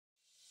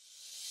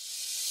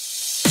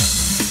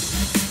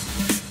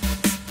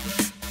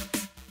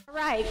All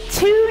right,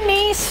 2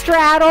 knee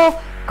straddle,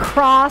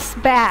 cross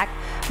back.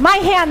 My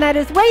hand that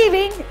is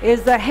waving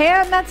is the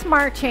hand that's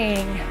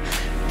marching.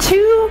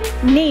 2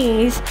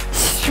 knees,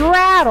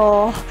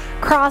 straddle,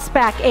 cross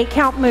back, 8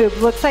 count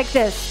move. Looks like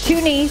this,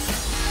 2 knees.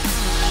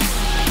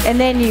 And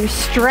then you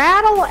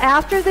straddle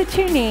after the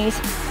 2 knees,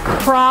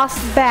 cross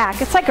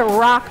back. It's like a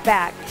rock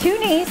back. 2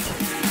 knees,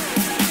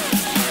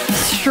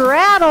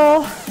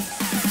 straddle,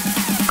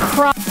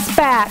 cross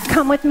back.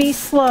 Come with me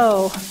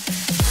slow.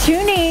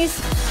 2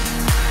 knees,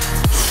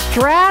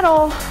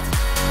 straddle,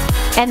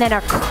 and then a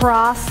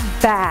cross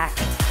back.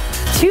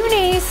 2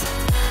 knees,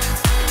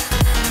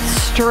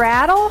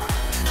 straddle,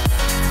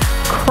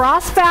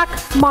 cross back,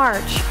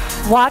 march.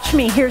 Watch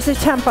me, here's the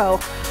tempo.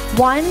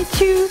 1,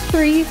 2,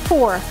 3,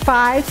 4,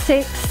 5,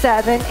 6,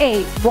 7,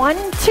 8.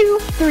 1, 2,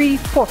 3,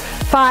 4,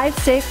 5,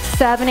 6,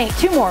 7, 8.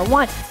 2 more.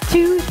 1,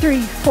 2,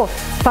 3, 4,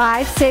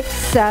 5, 6,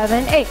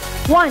 7, 8.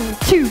 1,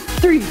 2,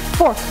 3,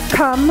 4.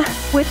 Come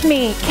with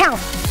me. Count.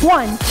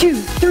 1,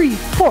 2, 3,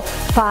 4,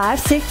 5,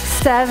 6,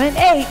 7,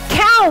 8.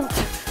 Count.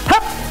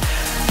 Hup.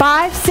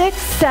 5, 6,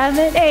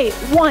 7, 8.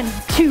 1,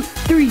 2,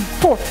 3,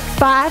 4,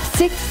 5,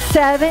 6,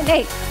 7,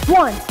 8.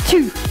 1,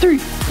 2, 3,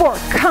 4.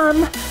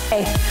 Come.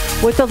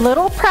 With a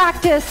little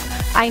practice,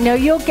 I know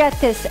you'll get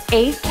this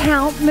 8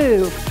 count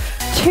move.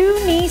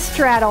 2 knee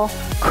straddle,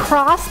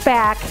 cross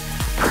back,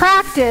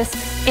 practice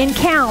and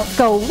count.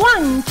 Go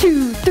 1,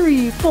 2,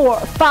 3, 4,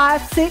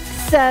 5, 6,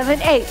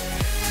 7, 8.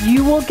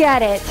 You will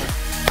get it.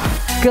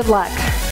 Good luck.